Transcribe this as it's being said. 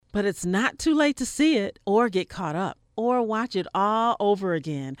But it's not too late to see it or get caught up or watch it all over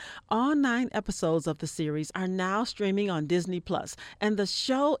again. All 9 episodes of the series are now streaming on Disney Plus, and the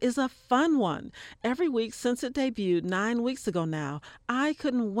show is a fun one. Every week since it debuted 9 weeks ago now, I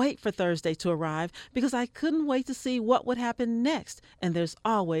couldn't wait for Thursday to arrive because I couldn't wait to see what would happen next, and there's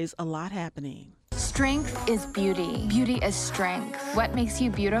always a lot happening. Strength is beauty. Beauty is strength. What makes you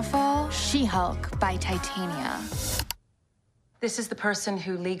beautiful? She-Hulk by Titania. This is the person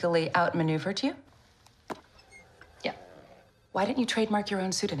who legally outmaneuvered you? Yeah. Why didn't you trademark your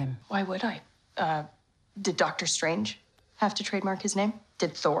own pseudonym? Why would I? Did Doctor Strange have to trademark his name?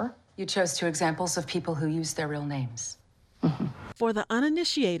 Did Thor? You chose 2 examples of people who use their real names. For the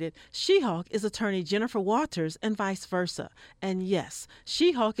uninitiated, She-Hulk is attorney Jennifer Walters and vice versa. And yes,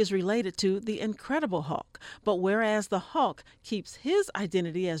 She-Hulk is related to the Incredible Hulk. But whereas the Hulk keeps his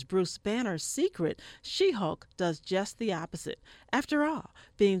identity as Bruce Banner secret, She-Hulk does just the opposite. After all,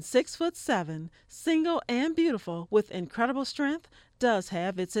 being 6'7", single and beautiful with incredible strength does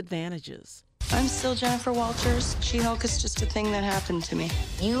have its advantages. I'm still Jennifer Walters. She-Hulk is just a thing that happened to me.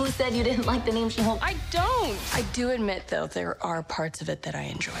 You said you didn't like the name She-Hulk. I don't. I do admit, though, there are parts of it that I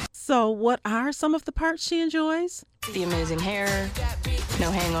enjoy. So what are some of the parts she enjoys? The amazing hair,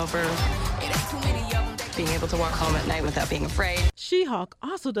 no hangover, being able to walk home at night without being afraid. She-Hulk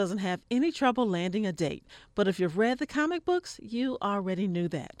also doesn't have any trouble landing a date. But if you've read the comic books, you already knew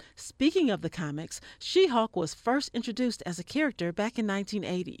that. Speaking of the comics, She-Hulk was first introduced as a character back in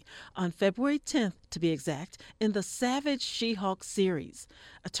 1980, on February 10th to be exact, in the Savage She-Hulk series.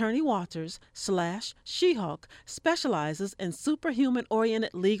 Attorney Walters / She-Hulk specializes in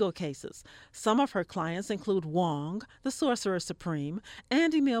superhuman-oriented legal cases. Some of her clients include Wong, the Sorcerer Supreme,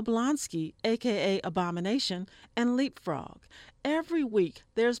 and Emil Blonsky, aka Abomination, and Leapfrog. Every week,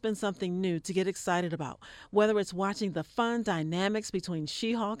 there's been something new to get excited about, whether it's watching the fun dynamics between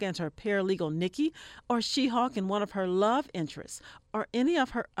She-Hulk and her paralegal Nikki, or She-Hulk and one of her love interests, or any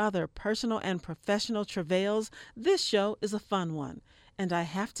of her other personal and professional travails. This show is a fun one. And I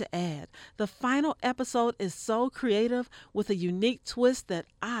have to add, the final episode is so creative with a unique twist that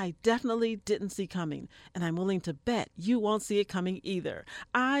I definitely didn't see coming. And I'm willing to bet you won't see it coming either.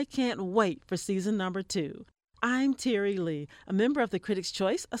 I can't wait for season number 2. I'm Terri Lee, a member of the Critics'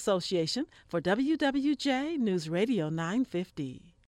 Choice Association for WWJ News Radio 950.